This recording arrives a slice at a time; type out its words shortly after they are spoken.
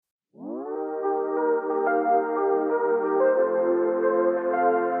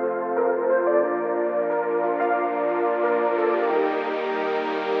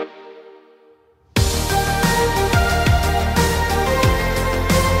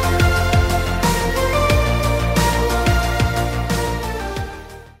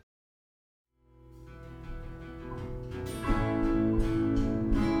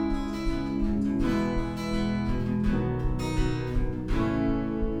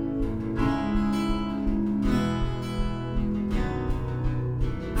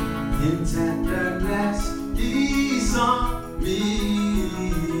In tenderness, he saw me,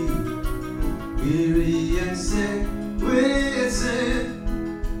 weary and sick with sin,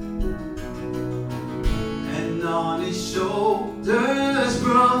 and on his shoulders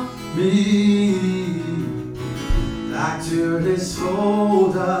brought me back to his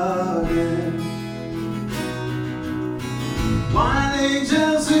fold again. While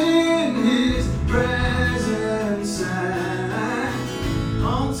angels in his presence sang,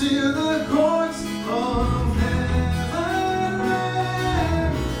 until the courts of heaven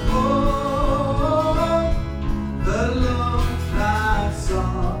rang. Oh, the love that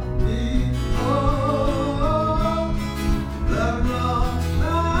saw me. Oh, the love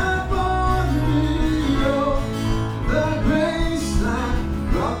that brought me. Oh, the grace that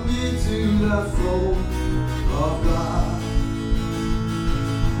brought me to the fold of God.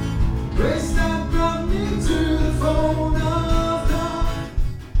 Grace that brought me to the fold of God.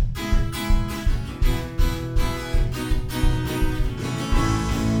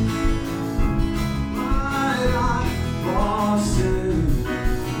 My life was sin,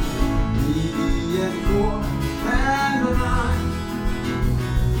 needy and poor and blind.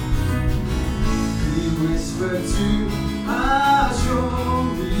 He whispered to assure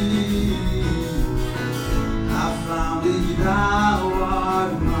me, I found thee, thou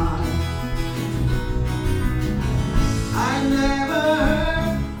art mine. I never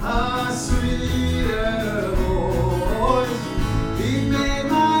heard a sweeter voice. He made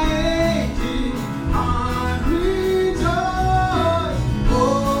my aching heart rejoice.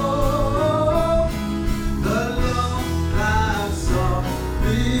 Oh, the love that saw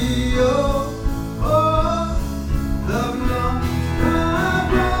me. Oh, the love that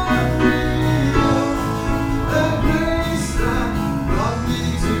brought me. Oh, the grace that brought me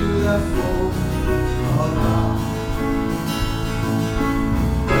to the fold of God.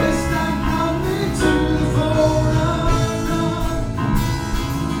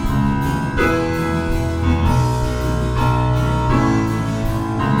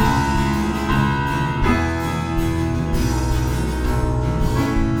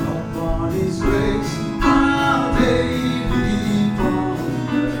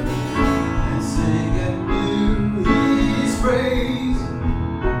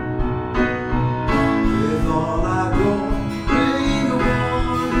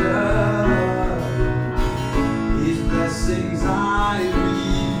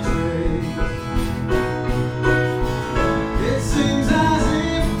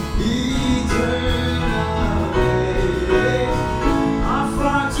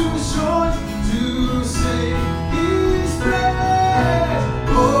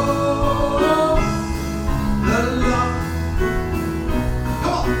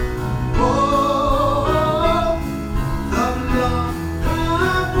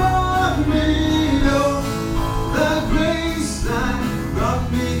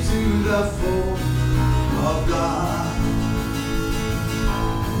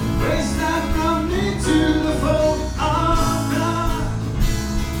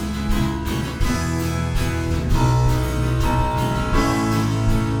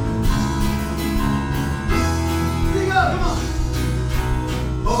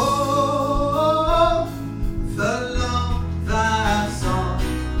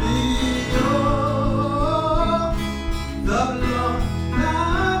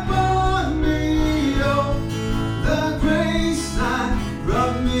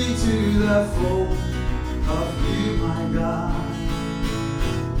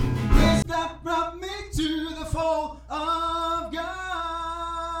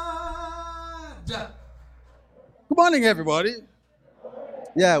 Good morning, everybody.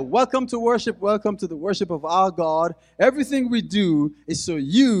 Yeah, welcome to worship. Welcome to the worship of our God. Everything we do is so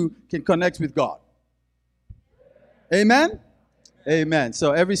you can connect with God. Amen? Amen.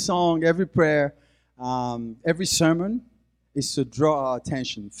 So every song, every prayer, every sermon is to draw our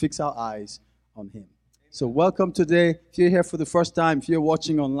attention, fix our eyes on Him. So welcome today. If you're here for the first time, if you're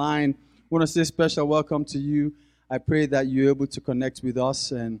watching online, I want to say a special welcome to you. I pray that you're able to connect with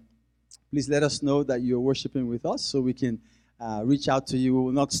us, and please let us know that you're worshiping with us so we can reach out to you. We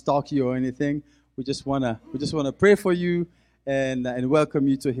will not stalk you or anything. We just wanna pray for you and welcome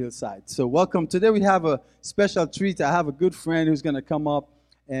you to Hillside. So welcome. Today we have a special treat. I have a good friend who's going to come up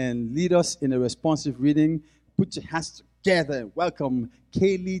and lead us in a responsive reading. Put your hands together and welcome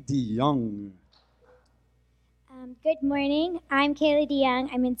Kaylee DeYoung. Good morning. I'm Kaylee DeYoung.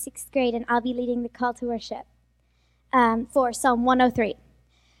 I'm in 6th grade, and I'll be leading the call to worship for Psalm 103.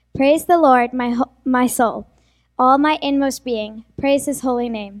 Praise the Lord, my soul. All my inmost being, praise His holy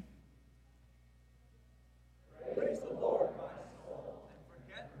name. Praise the Lord, my soul, and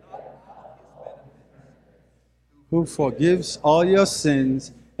forget not who forgives all your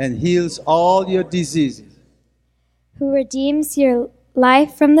sins and heals all your diseases, who redeems your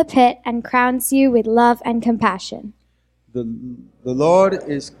life from the pit and crowns you with love and compassion. The Lord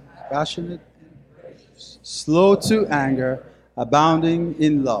is passionate, slow to anger, abounding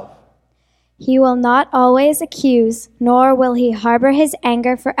in love. He will not always accuse, nor will he harbor his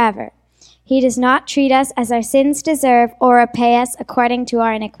anger forever. He does not treat us as our sins deserve or repay us according to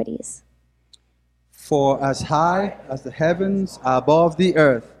our iniquities. For as high as the heavens are above the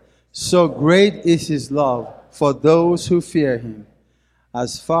earth, so great is his love for those who fear him.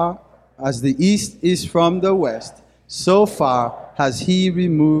 As far as the east is from the west, so far has he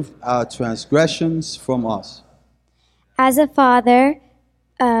removed our transgressions from us. As a father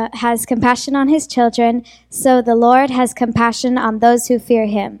has compassion on his children, so the Lord has compassion on those who fear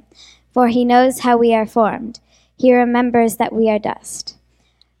him. For he knows how we are formed. He remembers that we are dust.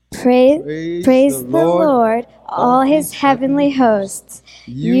 Praise the Lord, all his heavenly hosts,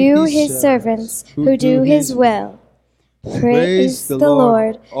 you his servants who do his will. Praise the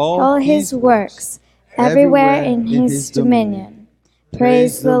Lord, all his works, everywhere in his dominion.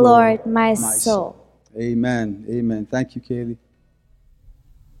 Praise the Lord, my soul. Amen. Amen. Thank you, Kaylee.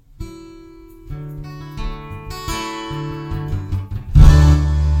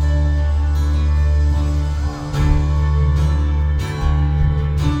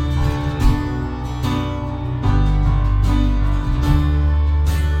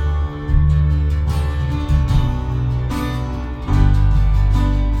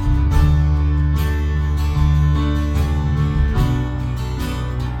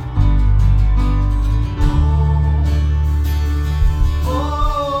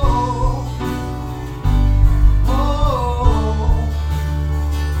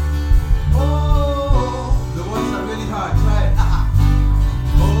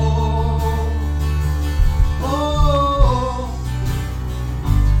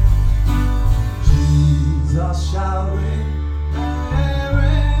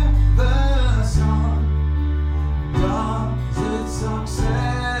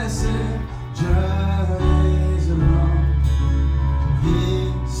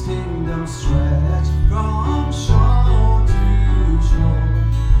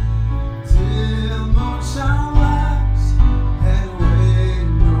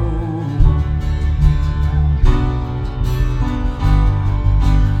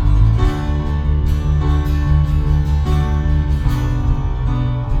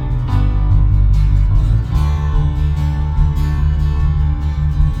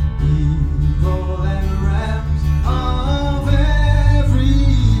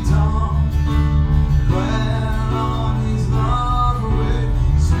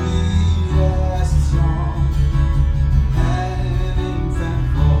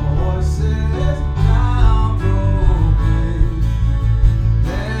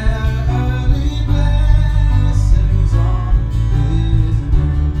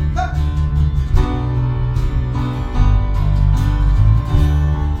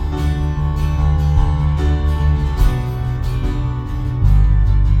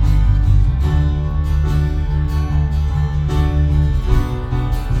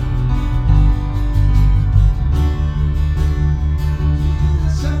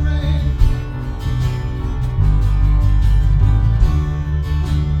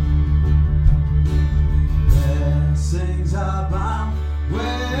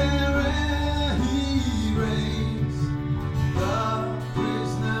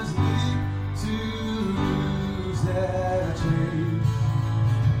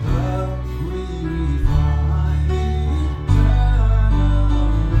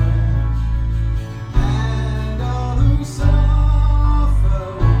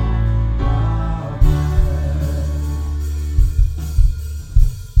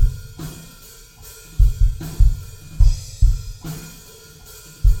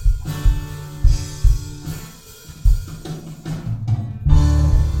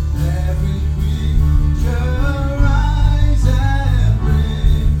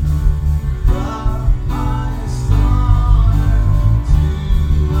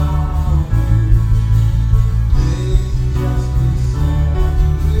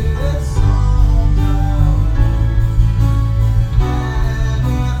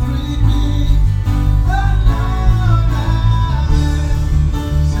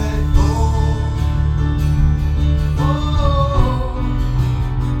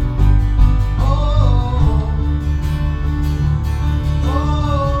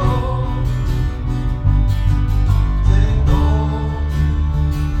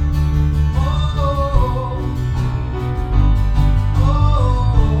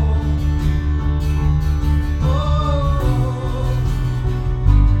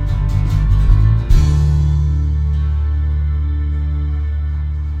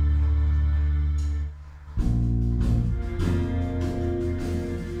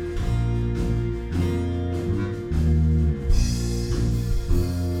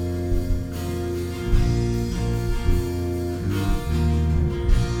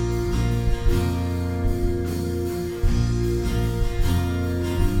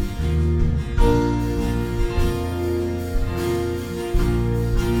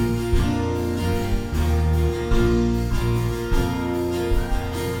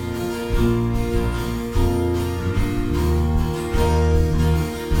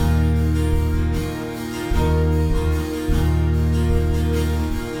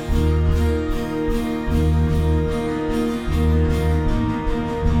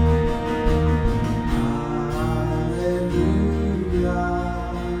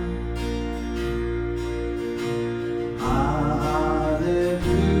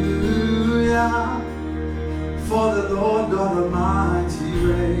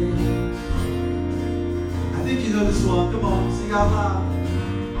 sing out loud.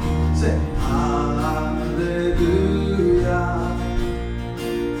 Say, Hallelujah.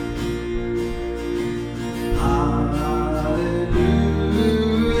 Hallelujah.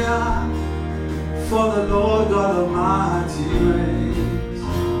 For the Lord God Almighty reigns.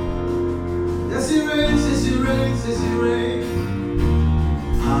 Yes, He reigns, yes, He reigns, yes, He reigns.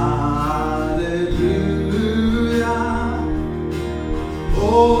 Hallelujah.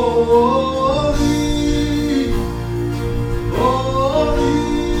 Holy, holy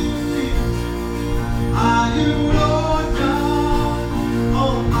are you, Lord God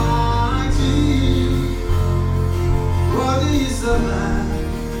Almighty. Worthy is the Lamb,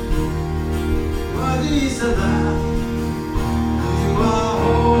 worthy is the Lamb. You are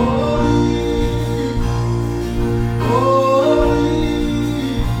holy, holy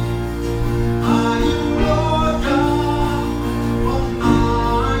are you, Lord God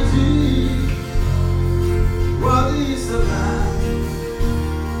Almighty. Worthy is the Lamb,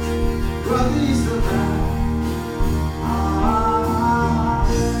 worthy is the Lamb.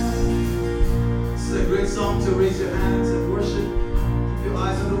 This is a great song to raise your hands and worship. Keep your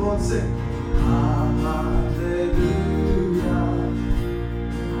eyes on the Lord. Sing. Hallelujah.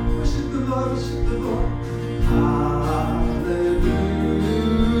 Worship the Lord, worship the Lord. Hallelujah.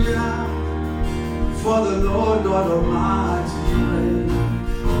 For the Lord God Almighty reigns.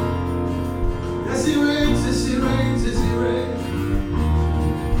 Yes, He reigns, yes, He reigns, yes, He reigns.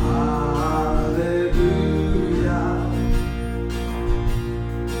 Hallelujah.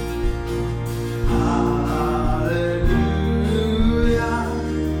 Hallelujah.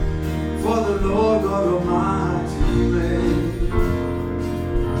 For the Lord God Almighty reigns.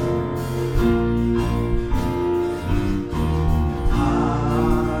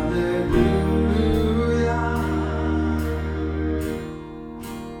 Hallelujah.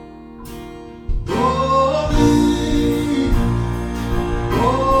 Holy,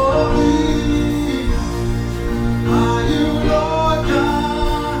 holy are you, Lord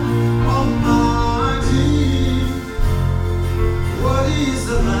God Almighty. Worthy is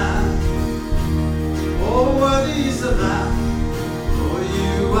the Lamb. Oh, worthy is the Lamb. For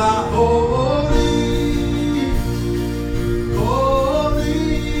you are holy, holy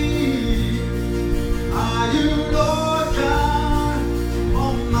are you, Lord God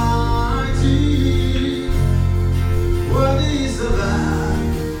Almighty. Worthy is the Lamb,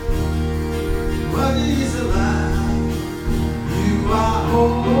 worthy is the Lamb. You are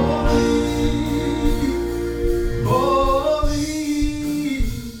holy, holy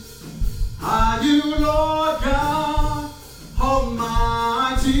are you, Lord God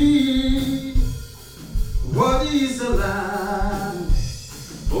Almighty. Worthy is the Lamb.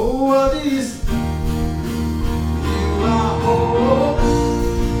 Oh, worthy is you are holy,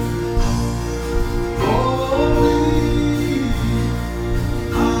 holy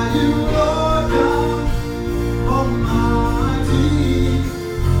are you, Lord God Almighty.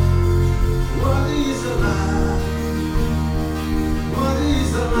 Worthy is the Lamb, worthy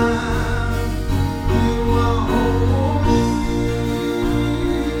is the Lamb. You are holy.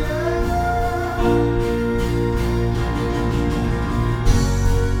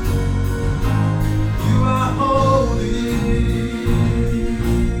 You are holy.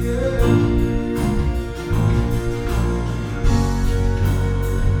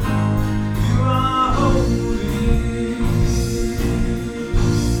 You are holy.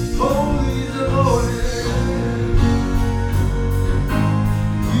 Holy is the Lord.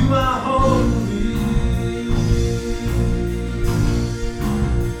 You are holy.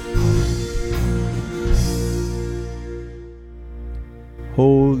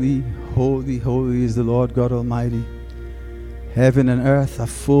 Holy, holy, holy is the Lord God Almighty. Heaven and earth are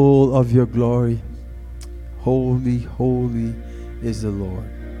full of your glory. Holy, holy is the Lord.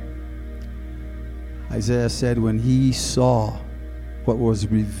 Isaiah said when he saw what was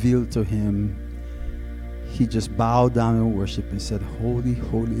revealed to him, he just bowed down and worshiped and said, Holy,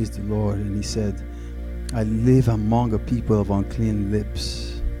 holy is the Lord. And he said, I live among a people of unclean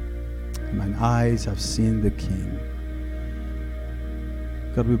lips. Mine eyes have seen the King.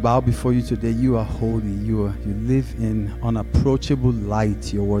 God, we bow before you today. You are holy. You live in unapproachable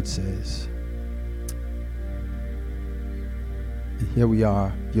light, your word says. And here we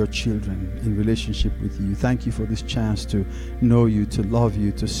are, your children, in relationship with you. Thank you for this chance to know you, to love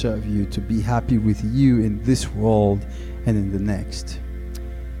you, to serve you, to be happy with you in this world and in the next.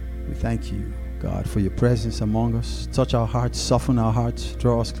 We thank you, God, for your presence among us. Touch our hearts, soften our hearts,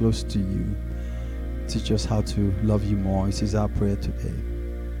 draw us close to you. Teach us how to love you more. This is our prayer today.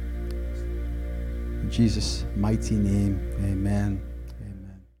 In Jesus' mighty name, amen.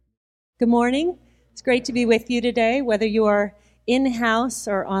 Amen. Good morning. It's great to be with you today, whether you are in-house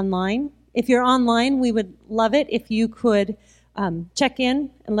or online. If you're online, we would love it if you could check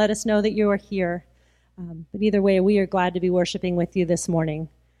in and let us know that you are here. But either way, we are glad to be worshiping with you this morning.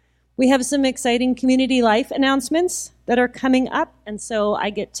 We have some exciting community life announcements that are coming up, and so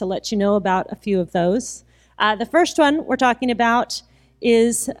I get to let you know about a few of those. The first one we're talking about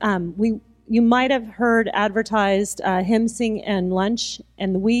is you might have heard advertised hymn sing and lunch,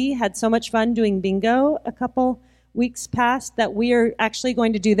 and we had so much fun doing bingo a couple weeks past that we are actually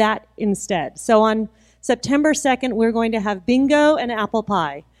going to do that instead. So on September 2nd, we're going to have bingo and apple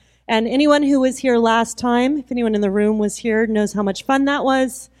pie. And anyone who was here last time, if anyone in the room was here, knows how much fun that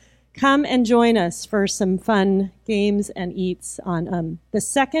was. Come and join us for some fun games and eats on the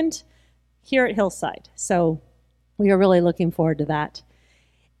 2nd here at Hillside. So we are really looking forward to that.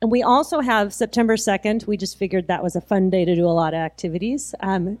 And we also have September 2nd. We just figured that was a fun day to do a lot of activities.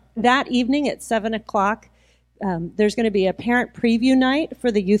 That evening at 7 o'clock, there's going to be a parent preview night for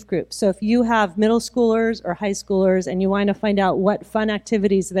the youth group. So if you have middle schoolers or high schoolers and you want to find out what fun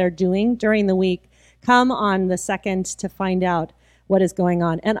activities they're doing during the week, come on the 2nd to find out what is going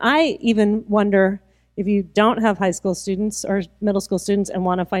on. And I even wonder if you don't have high school students or middle school students and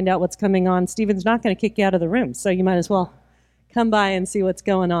want to find out what's coming on, Stephen's not going to kick you out of the room. So you might as well come by and see what's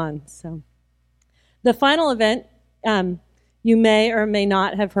going on. So the final event you may or may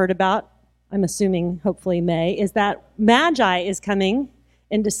not have heard about, I'm assuming hopefully May, is that Magi is coming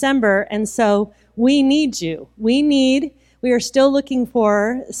in December, and so we need you. We are still looking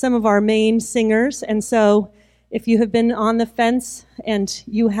for some of our main singers, and so if you have been on the fence and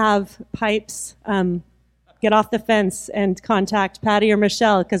you have pipes, get off the fence and contact Patty or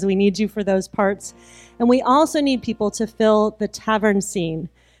Michelle because we need you for those parts. And we also need people to fill the tavern scene.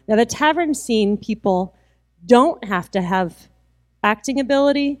 Now, the tavern scene people don't have to have acting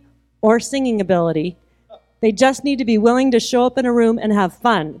ability or singing ability. They just need to be willing to show up in a room and have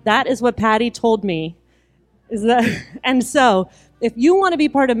fun. That is what Patty told me. And so if you want to be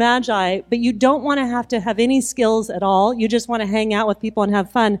part of Magi, but you don't want to have any skills at all, you just want to hang out with people and have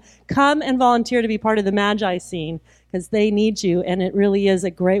fun, come and volunteer to be part of the Magi scene because they need you, and it really is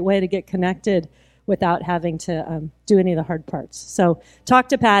a great way to get connected without having to do any of the hard parts. So talk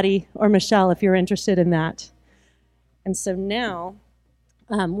to Patty or Michelle if you're interested in that. And so now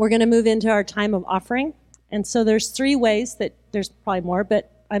we're going to move into our time of offering. And so there's there's probably more, but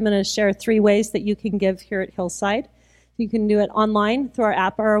I'm going to share 3 ways that you can give here at Hillside. You can do it online through our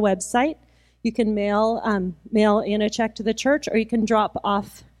app or our website. You can mail in a check to the church, or you can drop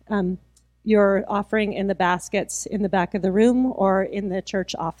off your offering in the baskets in the back of the room or in the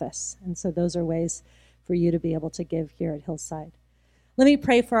church office. And so those are ways for you to be able to give here at Hillside. Let me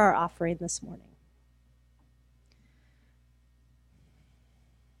pray for our offering this morning.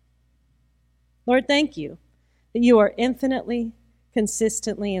 Lord, thank you that you are infinitely,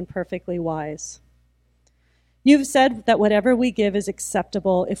 consistently, and perfectly wise. You've said that whatever we give is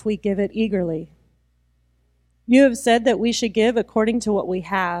acceptable if we give it eagerly. You have said that we should give according to what we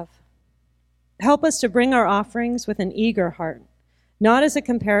have. Help us to bring our offerings with an eager heart, not as a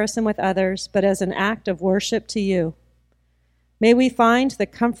comparison with others, but as an act of worship to you. May we find the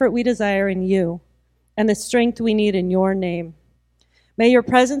comfort we desire in you and the strength we need in your name. May your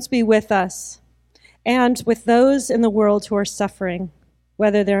presence be with us and with those in the world who are suffering,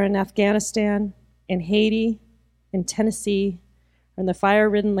 whether they're in Afghanistan, in Haiti, in Tennessee, or in the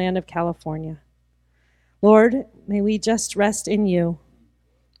fire-ridden land of California. Lord, may we just rest in you.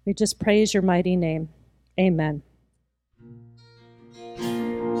 We just praise your mighty name. Amen.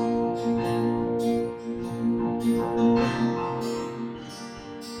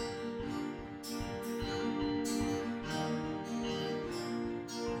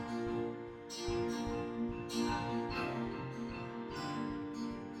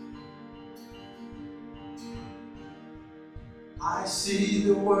 I see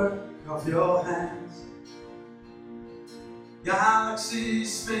the work of your hands,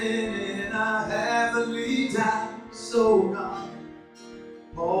 galaxies spinning in a heavenly dance. So God,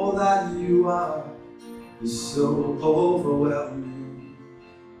 all that you are is so overwhelming.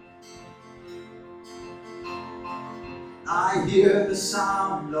 I hear the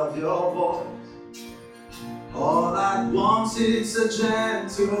sound of your voice. All at once it's a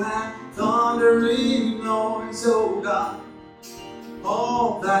gentle and thundering noise. Oh God,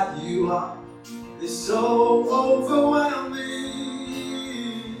 all that you are is so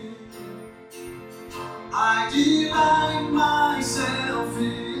overwhelming. I delight myself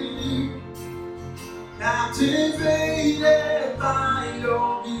in you, captivated by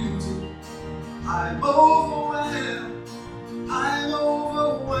your beauty. I'm overwhelmed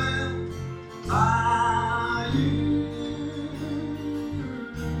by you.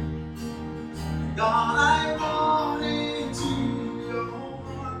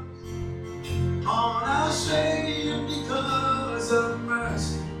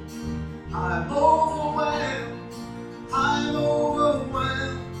 I'm overwhelmed. I'm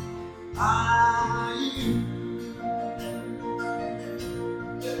overwhelmed by you.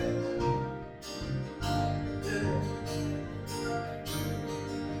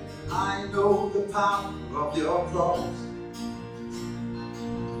 I know the power of your cross,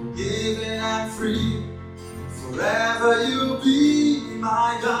 forgiven and free. Forever you'll be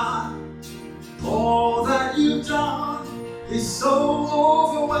my God. All that you've done is so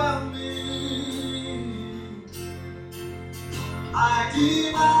overwhelming. I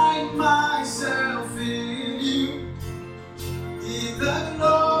delight myself in you, in the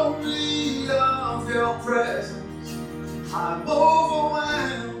glory of your presence. I'm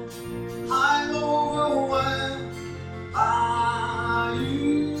overwhelmed. I'm overwhelmed by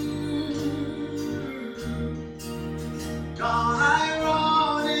you. God, I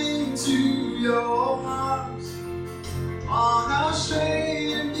run into your arms,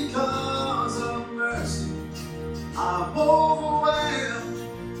 unashamed because of mercy. I'm overwhelmed.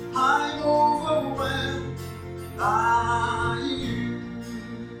 I'm overwhelmed by you.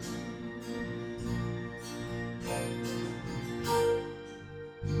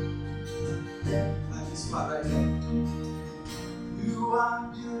 This part right here. You are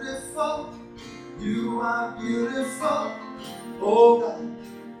beautiful. You are beautiful. Oh God,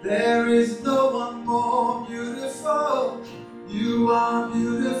 there is no one more beautiful. You are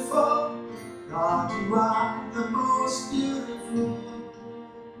beautiful. God, you are the most beautiful.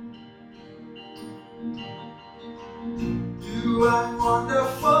 You are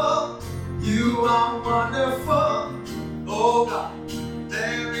wonderful. You are wonderful. Oh God,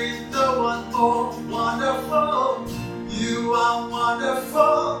 there is no one more wonderful. You are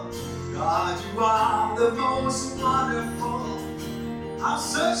wonderful. God, you are the most wonderful. I've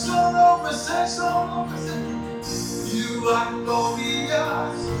searched all over, searched all over. You are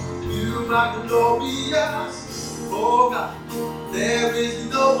glorious. You are glorious. Oh God, there is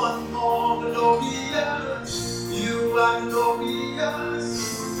no one more glorious. You are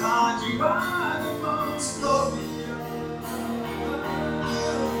glorious. God, you are the most glorious.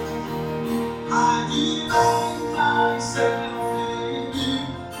 I delight myself in you,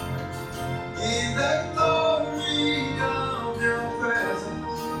 in the glory of your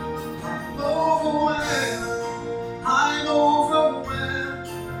presence. I'm overwhelmed. I'm overwhelmed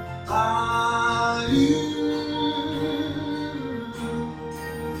by you.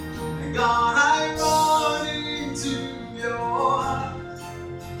 And God, I run into your arms,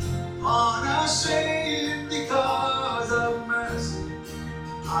 unashamed because of mercy.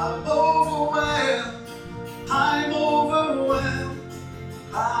 I'm overwhelmed. I'm overwhelmed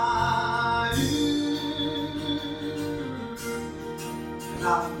by you. And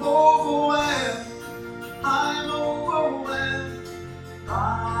I'm overwhelmed. I'm overwhelmed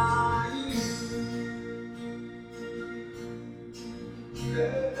by you.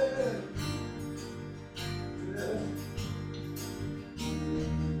 Yeah. Yeah.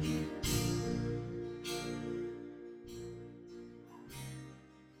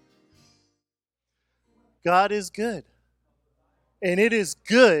 God is good, and it is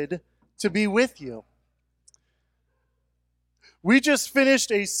good to be with you. We just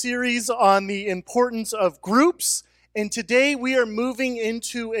finished a series on the importance of groups, and today we are moving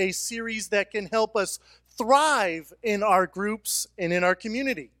into a series that can help us thrive in our groups and in our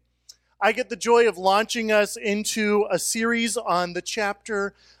community. I get the joy of launching us into a series on the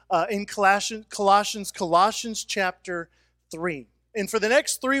chapter in Colossians chapter 3. And for the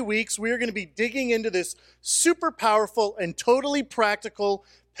next 3 weeks, we are going to be digging into this super powerful and totally practical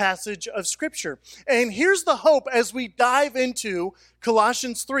passage of Scripture. And here's the hope as we dive into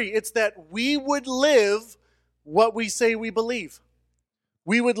Colossians 3. It's that we would live what we say we believe.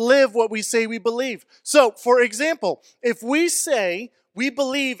 We would live what we say we believe. So, for example, if we say we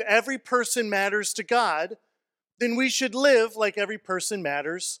believe every person matters to God, then we should live like every person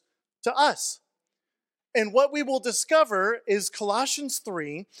matters to us. And what we will discover is Colossians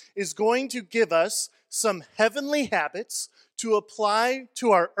 3 is going to give us some heavenly habits to apply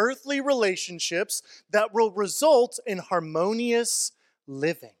to our earthly relationships that will result in harmonious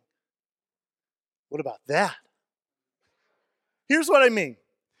living. What about that? Here's what I mean.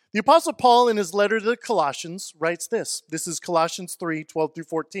 The Apostle Paul, in his letter to the Colossians, writes this. This is Colossians 3, 12 through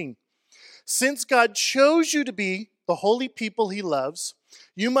 14. Since God chose you to be the holy people he loves,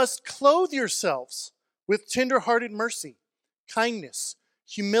 you must clothe yourselves with tender-hearted mercy, kindness,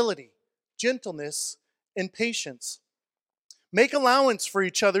 humility, gentleness, and patience. Make allowance for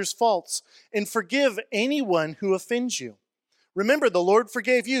each other's faults and forgive anyone who offends you. Remember, the Lord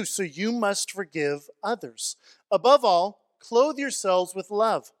forgave you, so you must forgive others. Above all, clothe yourselves with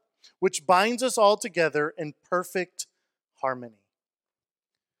love, which binds us all together in perfect harmony.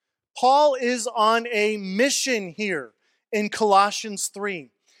 Paul is on a mission here in Colossians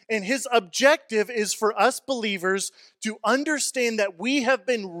 3. And his objective is for us believers to understand that we have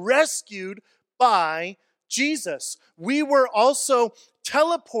been rescued by Jesus. We were also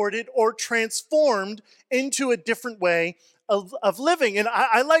teleported or transformed into a different way of living. And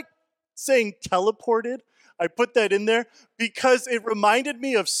I like saying teleported. I put that in there because it reminded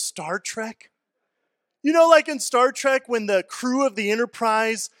me of Star Trek. You know, like in Star Trek, when the crew of the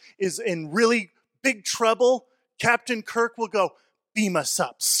Enterprise is in really big trouble, Captain Kirk will go, "Beam us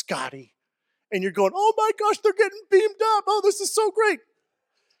up, Scotty." And you're going, "Oh my gosh, they're getting beamed up. Oh, this is so great."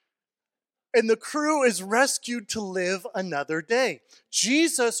 And the crew is rescued to live another day.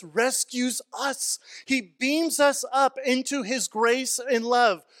 Jesus rescues us. He beams us up into his grace and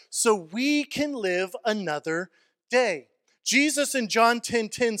love so we can live another day. Jesus in John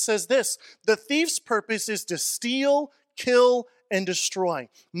 10:10 says this, "The thief's purpose is to steal, kill, and destroy.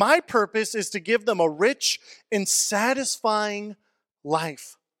 My purpose is to give them a rich and satisfying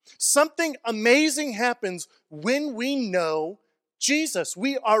life." Something amazing happens when we know Jesus.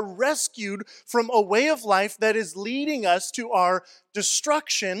 We are rescued from a way of life that is leading us to our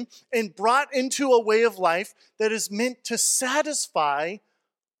destruction and brought into a way of life that is meant to satisfy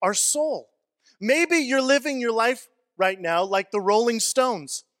our soul. Maybe you're living your life right now like the Rolling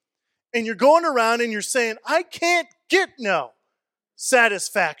Stones, and you're going around and you're saying, "I can't get no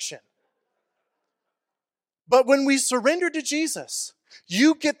satisfaction." But when we surrender to Jesus,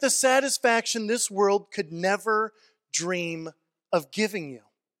 you get the satisfaction this world could never dream of giving you.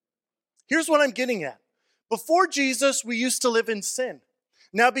 Here's what I'm getting at. Before Jesus, we used to live in sin.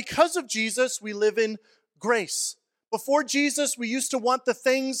 Now, because of Jesus, we live in grace. Before Jesus, we used to want the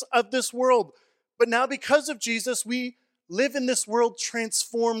things of this world. But now, because of Jesus, we live in this world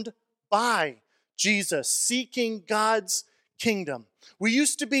transformed by Jesus, seeking God's kingdom. We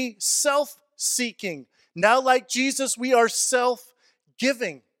used to be self-seeking. Now, like Jesus, we are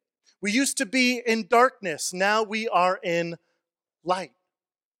self-giving. We used to be in darkness. Now we are in light.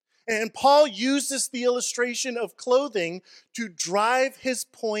 And Paul uses the illustration of clothing to drive his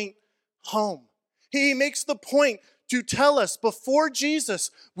point home. He makes the point to tell us before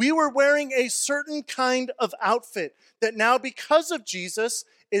Jesus, we were wearing a certain kind of outfit that now, because of Jesus,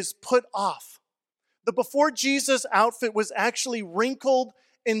 is put off. The before Jesus outfit was actually wrinkled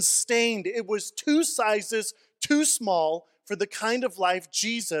and stained. It was 2 sizes too small for the kind of life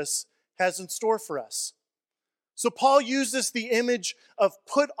Jesus has in store for us. So Paul uses the image of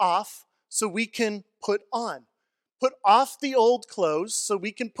put off so we can put on. Put off the old clothes so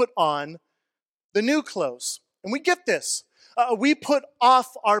we can put on the new clothes. And we get this. We put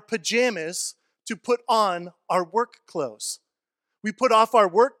off our pajamas to put on our work clothes. We put off our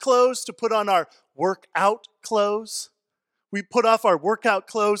work clothes to put on our workout clothes. We put off our workout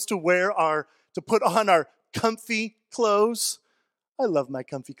clothes to put on our comfy clothes. I love my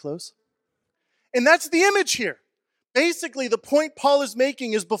comfy clothes. And that's the image here. Basically, the point Paul is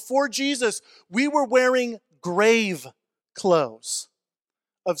making is before Jesus, we were wearing grave clothes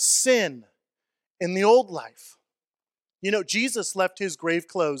of sin in the old life. You know, Jesus left his grave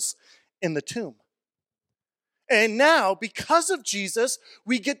clothes in the tomb. And now, because of Jesus,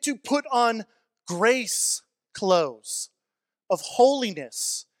 we get to put on grace clothes of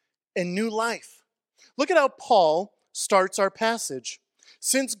holiness and new life. Look at how Paul starts our passage.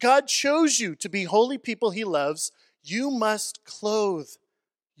 "Since God chose you to be holy people he loves, you must clothe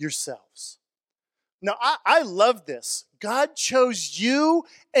yourselves." Now, I love this. God chose you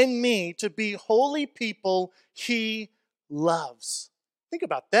and me to be holy people he loves. Think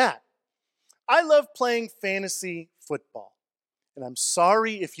about that. I love playing fantasy football. And I'm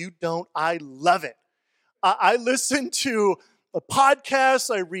sorry if you don't, I love it. I listen to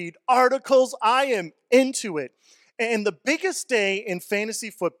podcasts, I read articles, I am into it. And the biggest day in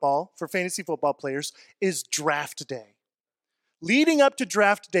fantasy football, for fantasy football players, is draft day. Leading up to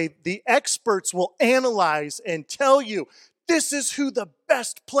draft day, the experts will analyze and tell you, this is who the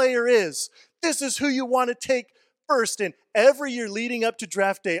best player is. This is who you want to take first. And every year leading up to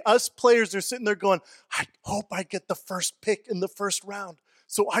draft day, us players are sitting there going, "I hope I get the first pick in the first round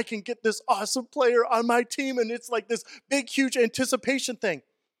so I can get this awesome player on my team." And it's like this big, huge anticipation thing.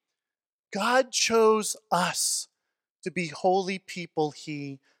 God chose us to be holy people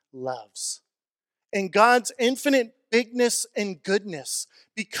he loves. And God's infinite bigness and goodness,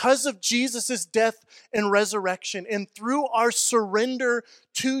 because of Jesus' death and resurrection, and through our surrender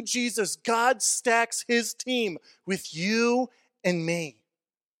to Jesus, God stacks his team with you and me.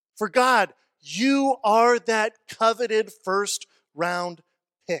 For God, you are that coveted first round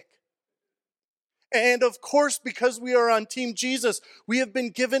pick. And of course, because we are on Team Jesus, we have been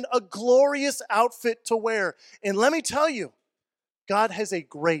given a glorious outfit to wear. And let me tell you, God has a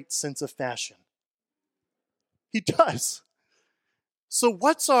great sense of fashion. He does. So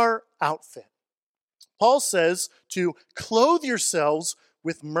what's our outfit? Paul says to clothe yourselves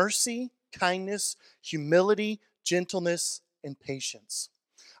with mercy, kindness, humility, gentleness, and patience.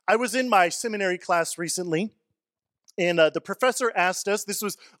 I was in my seminary class recently, and the professor asked us, this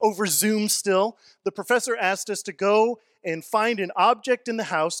was over Zoom still, the professor asked us to go and find an object in the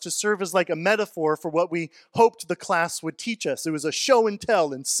house to serve as like a metaphor for what we hoped the class would teach us. It was a show and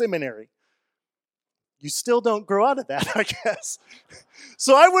tell in seminary. You still don't grow out of that, I guess.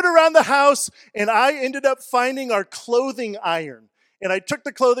 So I went around the house, and I ended up finding our clothing iron. And I took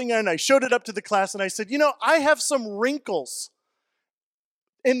the clothing iron, I showed it up to the class, and I said, I have some wrinkles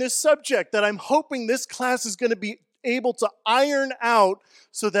in this subject that I'm hoping this class is going to be able to iron out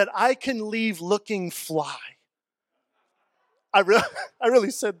so that I can leave looking fly. I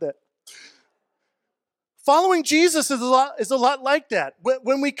really said that. Following Jesus is a lot like that.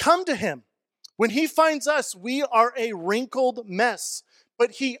 When we come to him, when he finds us, we are a wrinkled mess,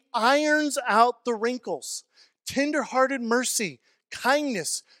 but he irons out the wrinkles. Tender-hearted mercy,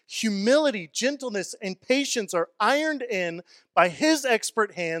 kindness, humility, gentleness, and patience are ironed in by his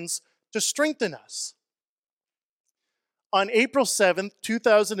expert hands to strengthen us. On April 7th,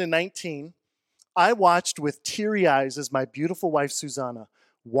 2019, I watched with teary eyes as my beautiful wife, Susanna,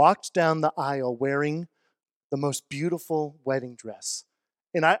 walked down the aisle wearing the most beautiful wedding dress.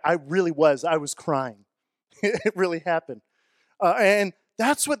 And I was crying. It really happened. And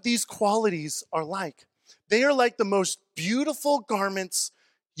that's what these qualities are like. They are like the most beautiful garments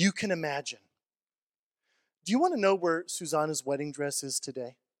you can imagine. Do you want to know where Susanna's wedding dress is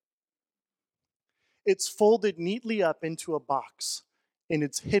today? It's folded neatly up into a box, and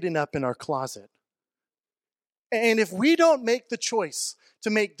it's hidden up in our closet. And if we don't make the choice to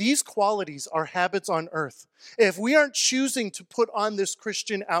make these qualities our habits on earth, if we aren't choosing to put on this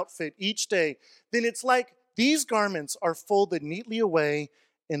Christian outfit each day, then it's like these garments are folded neatly away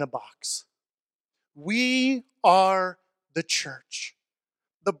in a box. We are the church,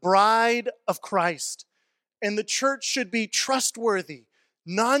 the bride of Christ, and the church should be trustworthy,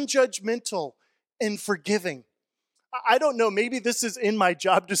 non-judgmental, and forgiving. I don't know, maybe this is in my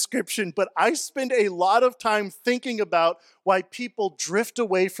job description, but I spend a lot of time thinking about why people drift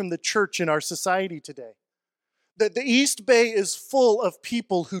away from the church in our society today. That the East Bay is full of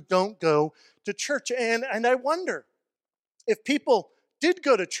people who don't go to church. And I wonder, if people did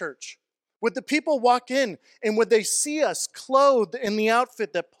go to church, would the people walk in and would they see us clothed in the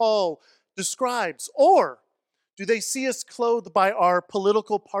outfit that Paul describes? Or do they see us clothed by our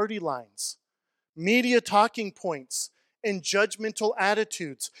political party lines, media talking points, and judgmental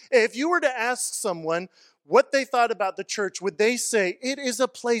attitudes? If you were to ask someone what they thought about the church, would they say it is a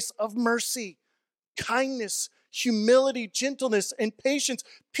place of mercy, kindness, humility, gentleness, and patience?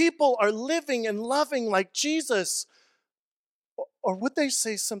 People are living and loving like Jesus. Or would they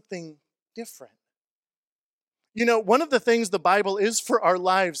say something different? One of the things the Bible is for our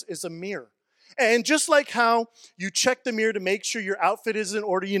lives is a mirror. And just like how you check the mirror to make sure your outfit is in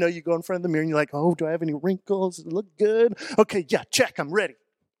order, you go in front of the mirror and you're like, oh, do I have any wrinkles? Does it look good? Okay, yeah, check, I'm ready.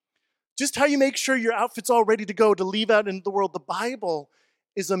 Just how you make sure your outfit's all ready to go to leave out into the world. The Bible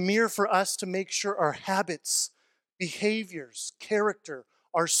is a mirror for us to make sure our habits, behaviors, character,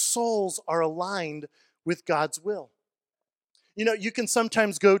 our souls are aligned with God's will. You can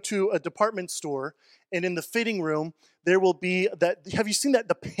sometimes go to a department store, and in the fitting room, there will be that. Have you seen that?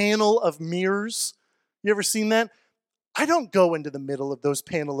 The panel of mirrors? You ever seen that? I don't go into the middle of those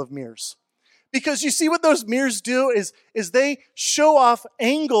panel of mirrors. Because you see what those mirrors do is they show off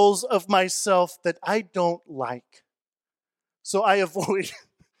angles of myself that I don't like. So I avoid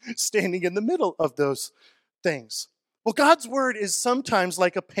standing in the middle of those things. Well, God's word is sometimes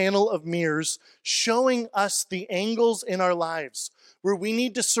like a panel of mirrors showing us the angles in our lives where we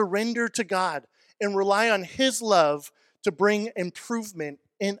need to surrender to God and rely on his love to bring improvement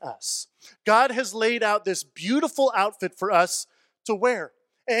in us. God has laid out this beautiful outfit for us to wear.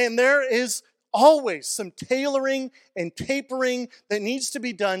 And there is always some tailoring and tapering that needs to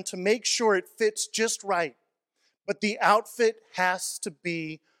be done to make sure it fits just right. But the outfit has to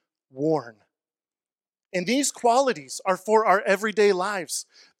be worn. And these qualities are for our everyday lives.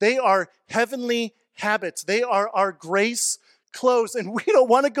 They are heavenly habits. They are our grace clothes. And we don't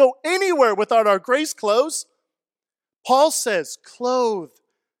want to go anywhere without our grace clothes. Paul says, clothe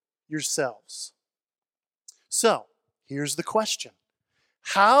yourselves. So, here's the question.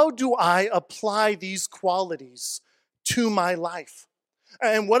 How do I apply these qualities to my life?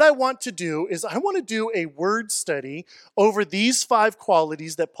 And what I want to do is I want to do a word study over these 5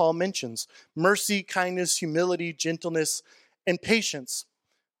 qualities that Paul mentions: mercy, kindness, humility, gentleness, and patience.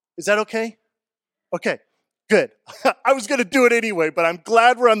 Is that okay? Okay, good. I was going to do it anyway, but I'm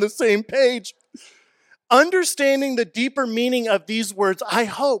glad we're on the same page. Understanding the deeper meaning of these words, I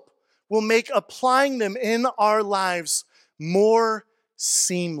hope, will make applying them in our lives more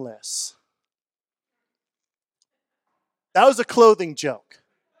seamless. That was a clothing joke.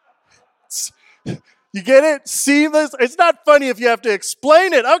 You get it? Seamless? It's not funny if you have to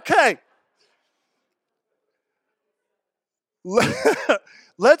explain it. Okay.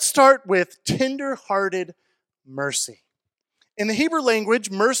 Let's start with tender-hearted mercy. In the Hebrew language,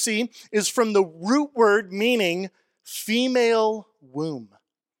 mercy is from the root word meaning female womb.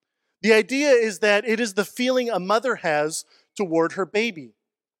 The idea is that it is the feeling a mother has toward her baby.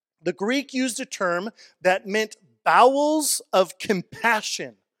 The Greek used a term that meant bowels of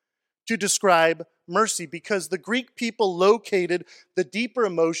compassion to describe mercy, because the Greek people located the deeper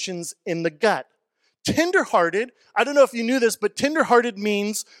emotions in the gut. Tenderhearted, I don't know if you knew this, but tenderhearted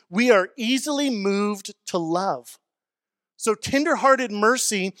means we are easily moved to love. So tenderhearted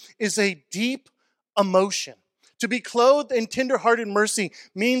mercy is a deep emotion. To be clothed in tenderhearted mercy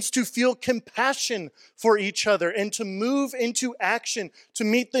means to feel compassion for each other and to move into action to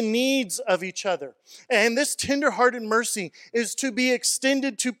meet the needs of each other. And this tenderhearted mercy is to be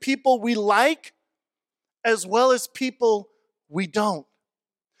extended to people we like as well as people we don't.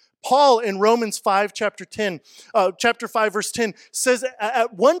 Paul in Romans 5, chapter 5, verse 10 says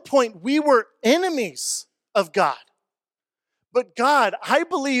at one point we were enemies of God. But God, I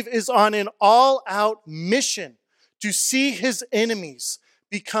believe, is on an all-out mission to see his enemies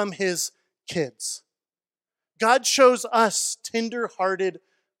become his kids. God shows us tender-hearted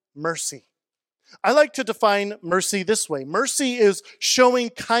mercy. I like to define mercy this way. Mercy is showing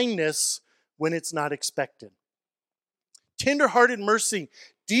kindness when it's not expected. Tender-hearted mercy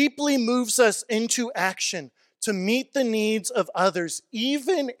deeply moves us into action to meet the needs of others,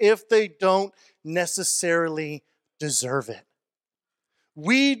 even if they don't necessarily deserve it.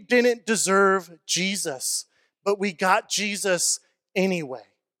 We didn't deserve Jesus, but we got Jesus anyway.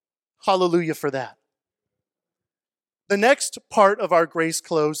 Hallelujah for that. The next part of our grace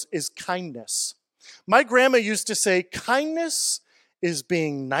close is kindness. My grandma used to say, kindness is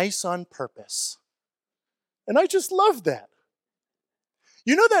being nice on purpose. And I just love that.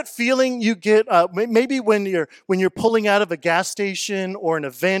 You know that feeling you get maybe when you're pulling out of a gas station or an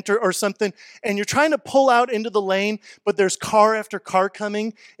event or something, and you're trying to pull out into the lane, but there's car after car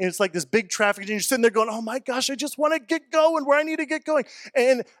coming, and it's like this big traffic, and you're sitting there going, oh my gosh, I just want to get going where I need to get going.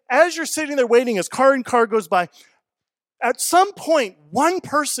 And as you're sitting there waiting, as car and car goes by, at some point, one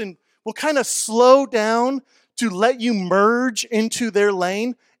person will kind of slow down to let you merge into their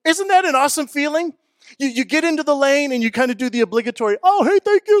lane. Isn't that an awesome feeling? You get into the lane and you kind of do the obligatory, oh, hey,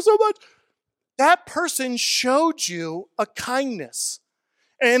 thank you so much. That person showed you a kindness.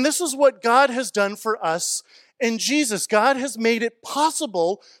 And this is what God has done for us in Jesus. God has made it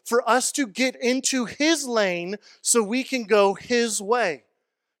possible for us to get into his lane so we can go his way.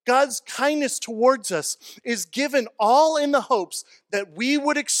 God's kindness towards us is given all in the hopes that we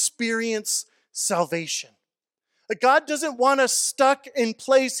would experience salvation. God doesn't want us stuck in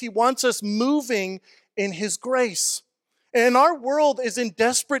place. He wants us moving in his grace. And our world is in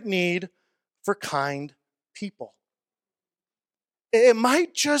desperate need for kind people. It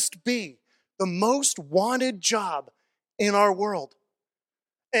might just be the most wanted job in our world.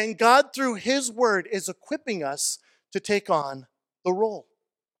 And God, through his word, is equipping us to take on the role.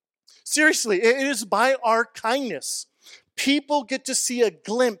 Seriously, it is by our kindness people get to see a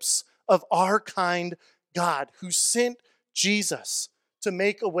glimpse of our kind God who sent Jesus to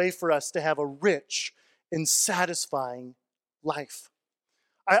make a way for us to have a rich and satisfying life.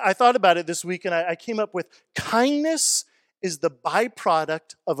 I thought about it this week, and I came up with kindness is the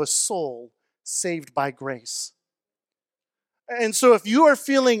byproduct of a soul saved by grace. And so if you are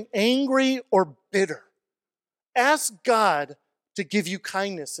feeling angry or bitter, ask God to give you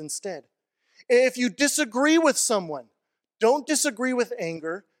kindness instead. If you disagree with someone, don't disagree with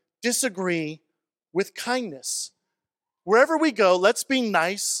anger, disagree with kindness. Wherever we go, let's be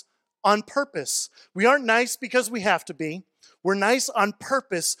nice on purpose. We aren't nice because we have to be. We're nice on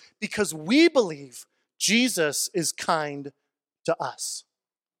purpose because we believe Jesus is kind to us.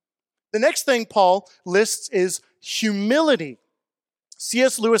 The next thing Paul lists is humility.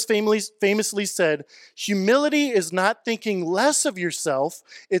 C.S. Lewis famously said, humility is not thinking less of yourself,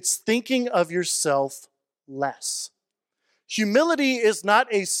 it's thinking of yourself less. Humility is not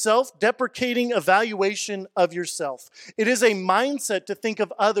a self-deprecating evaluation of yourself. It is a mindset to think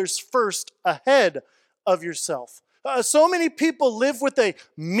of others first ahead of yourself. So many people live with a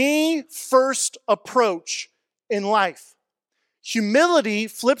me-first approach in life. Humility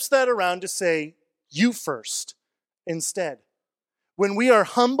flips that around to say, you first instead. When we are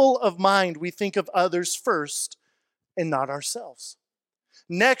humble of mind, we think of others first and not ourselves.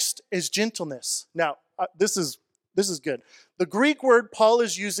 Next is gentleness. Now, this is good. The Greek word Paul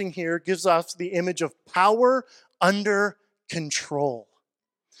is using here gives us the image of power under control.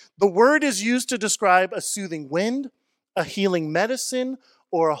 The word is used to describe a soothing wind, a healing medicine,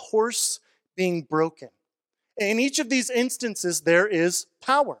 or a horse being broken. In each of these instances, there is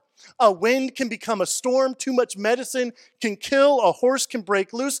power. A wind can become a storm. Too much medicine can kill. A horse can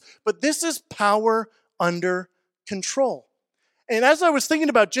break loose. But this is power under control. And as I was thinking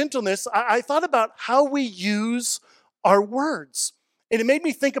about gentleness, I thought about how we use our words. And it made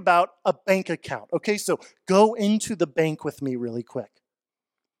me think about a bank account. Okay, so go into the bank with me really quick.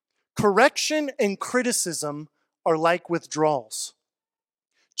 Correction and criticism are like withdrawals.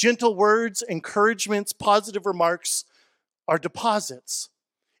 Gentle words, encouragements, positive remarks are deposits.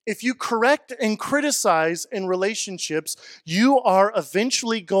 If you correct and criticize in relationships, you are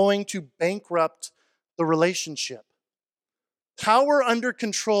eventually going to bankrupt the relationship. Power under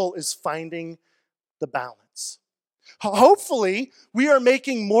control is finding the balance. Hopefully, we are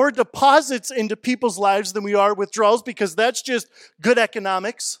making more deposits into people's lives than we are withdrawals, because that's just good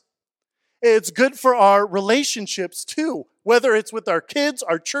economics. It's good for our relationships too, whether it's with our kids,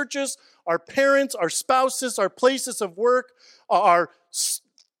 our churches, our parents, our spouses, our places of work, our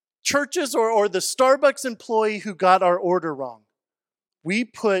churches, or the Starbucks employee who got our order wrong. We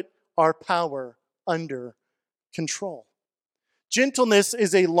put our power under control. Gentleness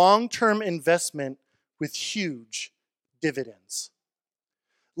is a long-term investment with huge dividends.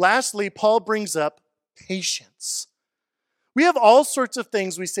 Lastly, Paul brings up patience. We have all sorts of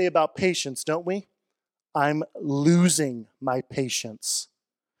things we say about patience, don't we? I'm losing my patience.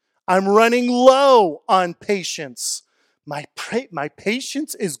 I'm running low on patience. My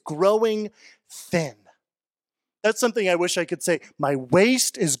patience is growing thin. That's something I wish I could say. My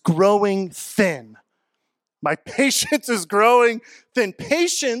waist is growing thin. My patience is growing thin.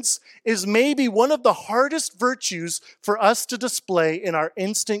 Patience is maybe one of the hardest virtues for us to display in our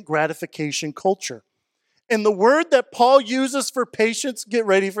instant gratification culture. And the word that Paul uses for patience, get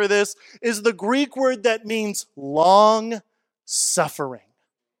ready for this, is the Greek word that means long suffering.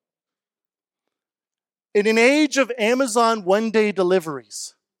 In an age of Amazon one-day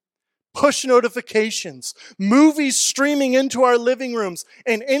deliveries, push notifications, movies streaming into our living rooms,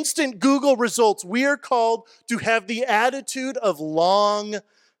 and instant Google results, we are called to have the attitude of long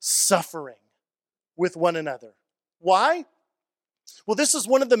suffering with one another. Why? Well, this is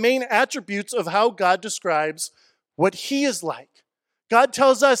one of the main attributes of how God describes what He is like. God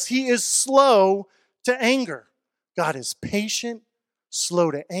tells us He is slow to anger. God is patient, slow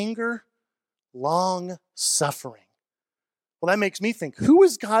to anger, long suffering. Well, that makes me think, who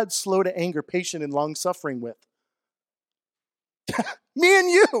is God slow to anger, patient, and long suffering with? Me and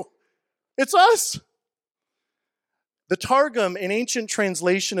you. It's us. The Targum, an ancient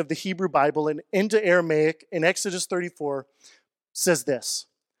translation of the Hebrew Bible and into Aramaic in Exodus 34, says this: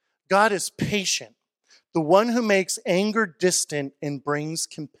 God is patient, the one who makes anger distant and brings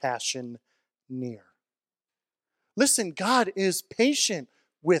compassion near. Listen, God is patient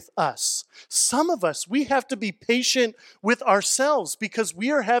with us. Some of us, we have to be patient with ourselves because we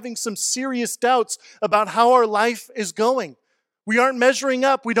are having some serious doubts about how our life is going. We aren't measuring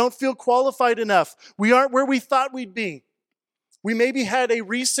up. We don't feel qualified enough. We aren't where we thought we'd be. We maybe had a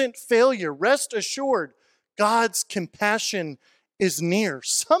recent failure. Rest assured, God's compassion is near.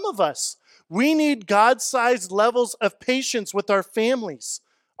 Some of us, we need God-sized levels of patience with our families,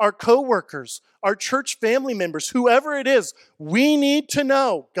 our coworkers, our church family members, whoever it is. We need to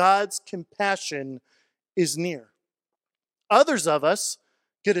know God's compassion is near. Others of us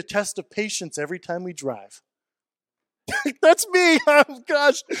get a test of patience every time we drive. That's me. Oh,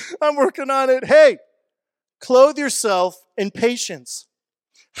 gosh, I'm working on it. Hey, clothe yourself in patience.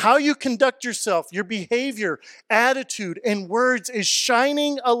 How you conduct yourself, your behavior, attitude, and words is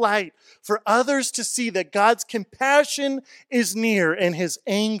shining a light for others to see that God's compassion is near and His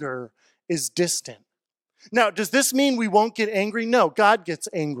anger is distant. Now, does this mean we won't get angry? No, God gets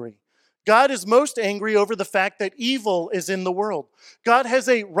angry. God is most angry over the fact that evil is in the world. God has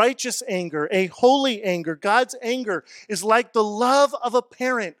a righteous anger, a holy anger. God's anger is like the love of a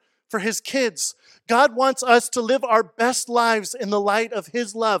parent for his kids. God wants us to live our best lives in the light of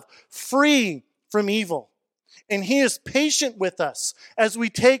His love, free from evil. And he is patient with us as we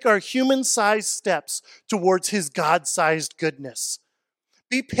take our human-sized steps towards his God-sized goodness.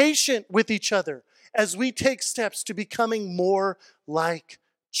 Be patient with each other as we take steps to becoming more like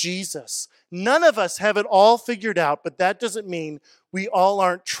Jesus. None of us have it all figured out, but that doesn't mean we all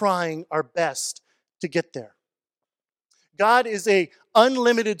aren't trying our best to get there. God is an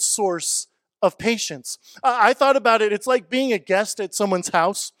unlimited source of patience. I thought about it. It's like being a guest at someone's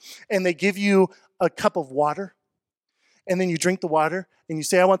house and they give you a cup of water and then you drink the water and you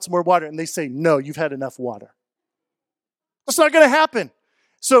say, I want some more water. And they say, no, you've had enough water. That's not going to happen.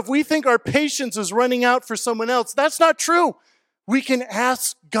 So if we think our patience is running out for someone else, that's not true. We can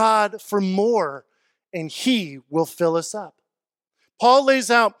ask God for more and he will fill us up. Paul lays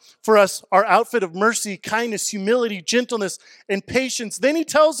out for us our outfit of mercy, kindness, humility, gentleness, and patience. Then he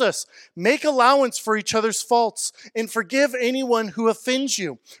tells us, make allowance for each other's faults and forgive anyone who offends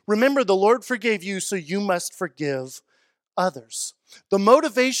you. Remember, the Lord forgave you, so you must forgive others. The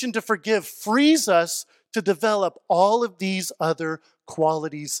motivation to forgive frees us to develop all of these other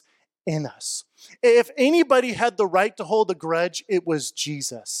qualities in us. If anybody had the right to hold a grudge, it was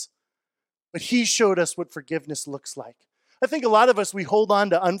Jesus. But he showed us what forgiveness looks like. I think a lot of us, we hold on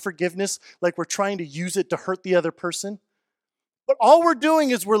to unforgiveness like we're trying to use it to hurt the other person. But all we're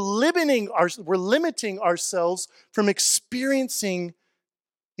doing is we're limiting ourselves from experiencing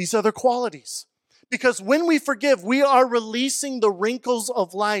these other qualities. Because when we forgive, we are releasing the wrinkles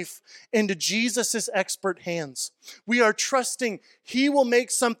of life into Jesus' expert hands. We are trusting he will make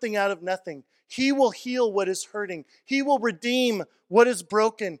something out of nothing. He will heal what is hurting. He will redeem what is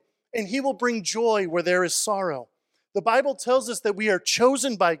broken. And he will bring joy where there is sorrow. The Bible tells us that we are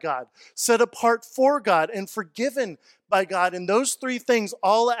chosen by God, set apart for God, and forgiven by God. And those three things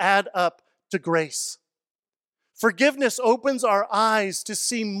all add up to grace. Forgiveness opens our eyes to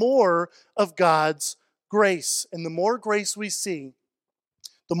see more of God's grace. And the more grace we see,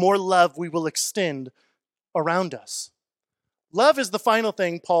 the more love we will extend around us. Love is the final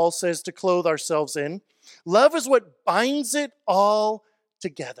thing Paul says to clothe ourselves in. Love is what binds it all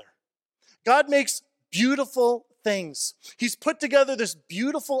together. God makes beautiful things. He's put together this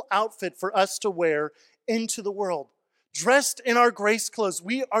beautiful outfit for us to wear into the world. Dressed in our grace clothes,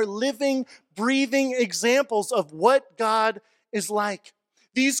 we are living, breathing examples of what God is like.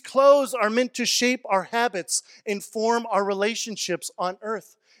 These clothes are meant to shape our habits and form our relationships on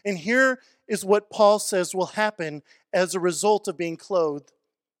earth. And here is what Paul says will happen as a result of being clothed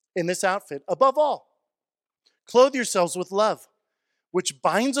in this outfit. Above all, clothe yourselves with love, which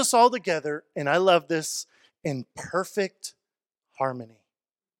binds us all together, and I love this, in perfect harmony.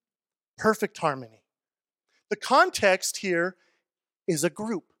 Perfect harmony. The context here is a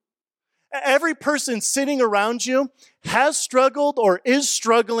group. Every person sitting around you has struggled or is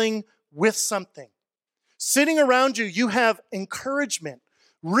struggling with something. Sitting around you, you have encouragement,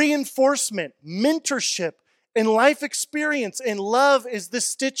 reinforcement, mentorship, and life experience. And love is the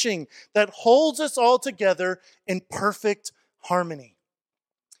stitching that holds us all together in perfect harmony.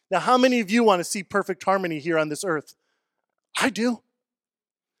 Now, how many of you want to see perfect harmony here on this earth? I do.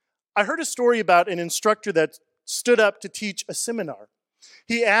 I heard a story about an instructor that stood up to teach a seminar.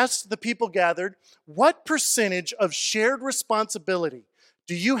 He asked the people gathered, what percentage of shared responsibility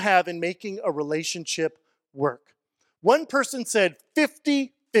do you have in making a relationship work? One person said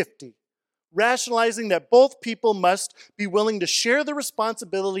 50-50, rationalizing that both people must be willing to share the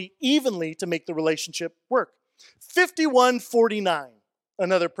responsibility evenly to make the relationship work. 51-49.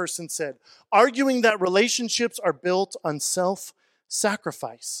 Another person said, arguing that relationships are built on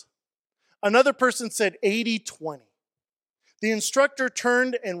self-sacrifice. Another person said 80-20. The instructor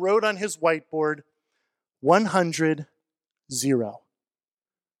turned and wrote on his whiteboard 100-0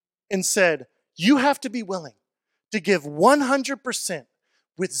 and said, you have to be willing to give 100%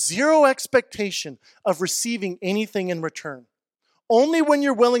 with zero expectation of receiving anything in return. Only when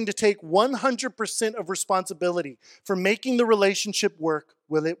you're willing to take 100% of responsibility for making the relationship work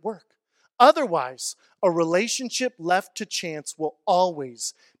will it work. Otherwise, a relationship left to chance will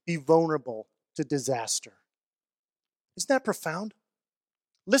always be vulnerable to disaster. Isn't that profound?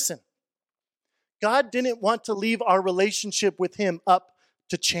 Listen, God didn't want to leave our relationship with him up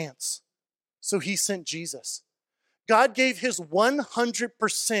to chance, so he sent Jesus. God gave his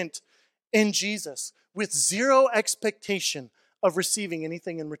 100% in Jesus with zero expectation of receiving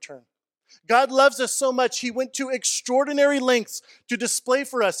anything in return. God loves us so much, he went to extraordinary lengths to display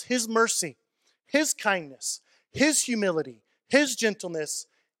for us his mercy, his kindness, his humility, his gentleness,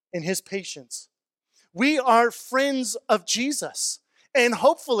 and his patience. We are friends of Jesus, and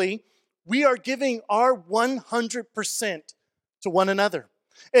hopefully we are giving our 100% to one another.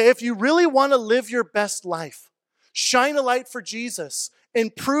 If you really want to live your best life, shine a light for Jesus,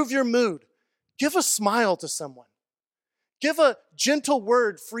 improve your mood, give a smile to someone. Give a gentle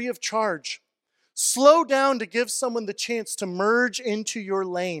word free of charge. Slow down to give someone the chance to merge into your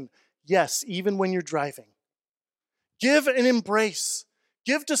lane. Yes, even when you're driving. Give an embrace.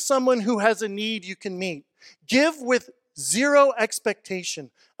 Give to someone who has a need you can meet. Give with zero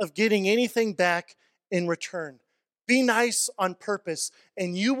expectation of getting anything back in return. Be nice on purpose,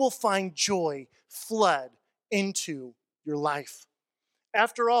 and you will find joy flood into your life.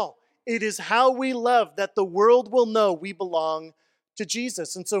 After all, it is how we love that the world will know we belong to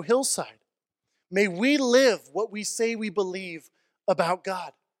Jesus. And so, Hillside, may we live what we say we believe about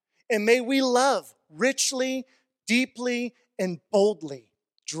God. And may we love richly, deeply, and boldly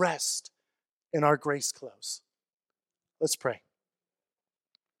dressed in our grace clothes. Let's pray.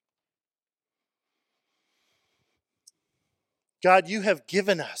 God, you have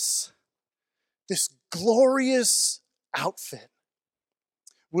given us this glorious outfit.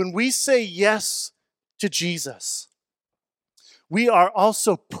 When we say yes to Jesus, we are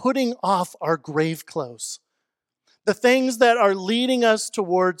also putting off our grave clothes, the things that are leading us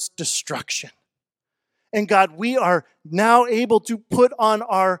towards destruction. And God, we are now able to put on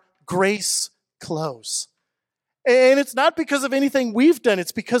our grace clothes. And it's not because of anything we've done,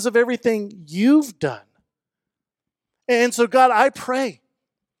 it's because of everything you've done. And so, God, I pray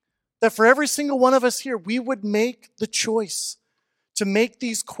that for every single one of us here, we would make the choice to make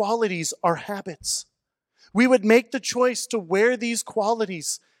these qualities our habits. We would make the choice to wear these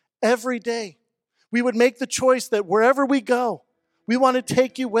qualities every day. We would make the choice that wherever we go, we want to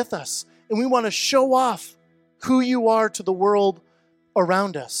take you with us, and we want to show off who you are to the world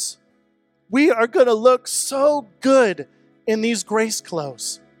around us. We are going to look so good in these grace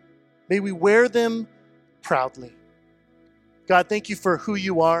clothes. May we wear them proudly. God, thank you for who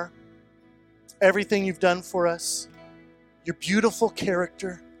you are, everything you've done for us, your beautiful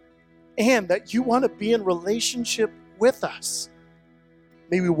character, and that you want to be in relationship with us.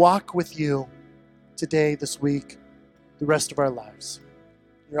 May we walk with you today, this week, the rest of our lives.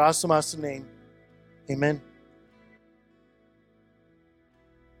 In your awesome, awesome name, amen.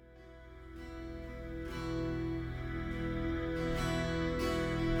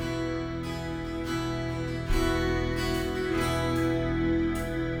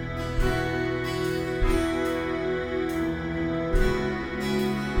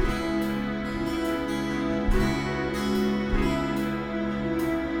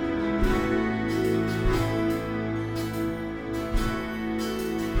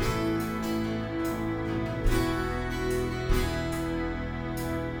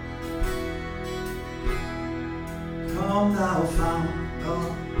 Come thou fount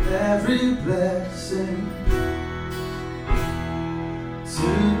of every blessing,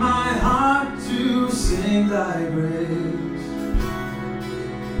 tune my heart to sing thy grace.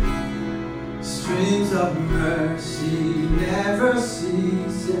 Streams of mercy never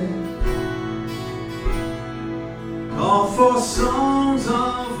ceasing, call for songs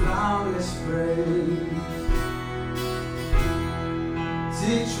of loudest praise.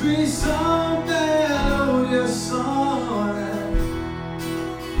 Teach me some melodious sonnet,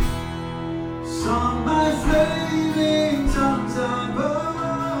 sung by flaming tongues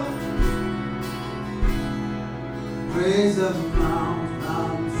above. Praise the mount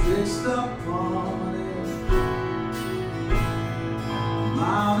I'm fixed upon it,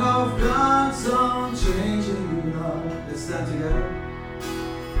 Mount of God's unchanging love. Let's stand together.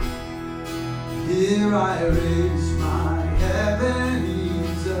 Here I raise my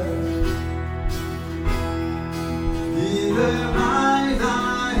Ebenezer, hither by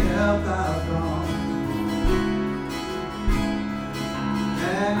thy help I've come,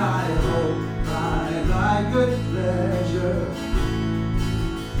 and I hope by thy good pleasure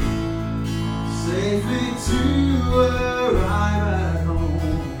safely to arrive at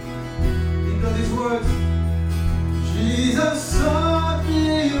home. Think of these words. Jesus sought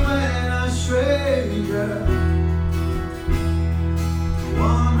me when a stranger,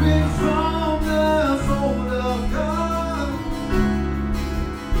 wandering from the fold of God,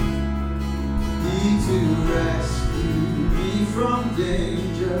 He to rescue me from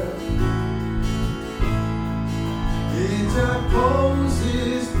danger, interpose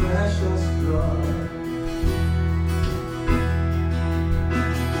His precious blood.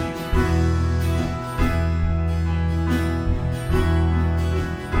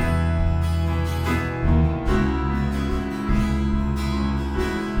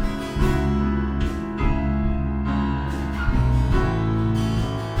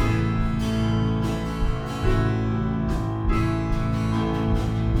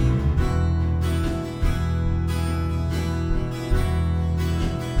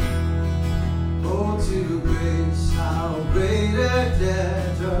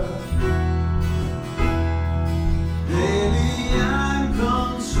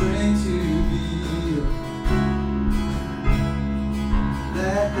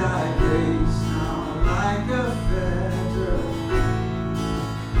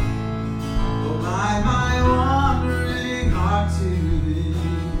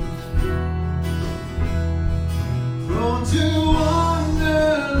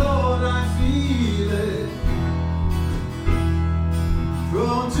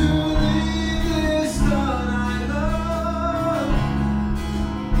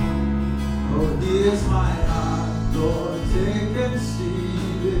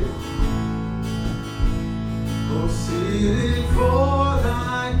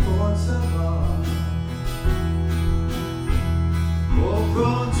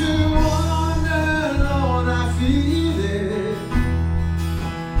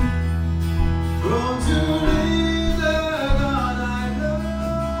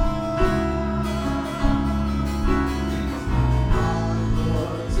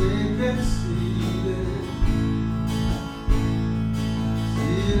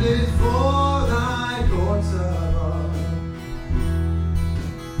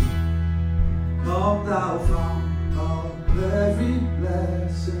 thou fount of every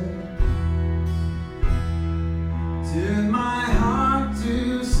blessing. Tune my heart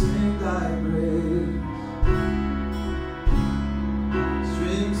to sing thy praise.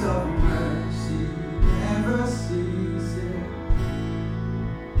 Streams of mercy never ceasing.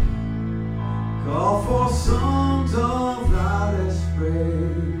 Call for songs of loudest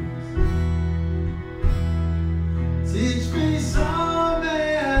praise. Teach me some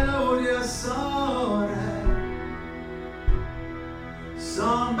melodious sonnet,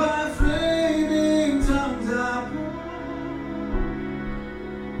 sung by flaming tongues of man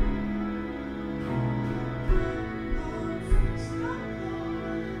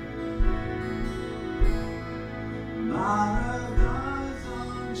of God's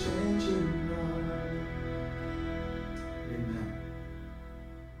unchanging love. Amen.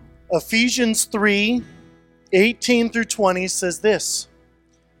 Ephesians 3:18-20 says this,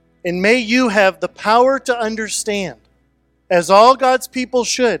 "And may you have the power to understand, as all God's people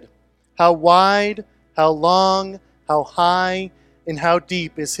should, how wide, how long, how high, and how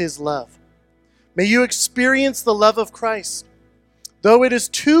deep is His love. May you experience the love of Christ, though it is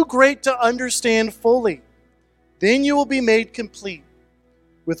too great to understand fully. Then you will be made complete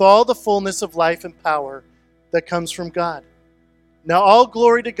with all the fullness of life and power that comes from God. Now all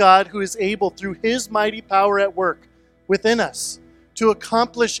glory to God, who is able through His mighty power at work within us to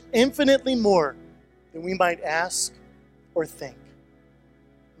accomplish infinitely more than we might ask or think.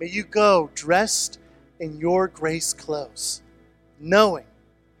 May you go dressed in your grace clothes, knowing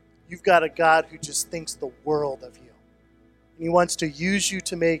you've got a God who just thinks the world of you. And He wants to use you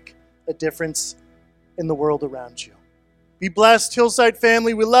to make a difference in the world around you. Be blessed, Hillside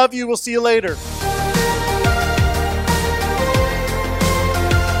family. We love you. We'll see you later.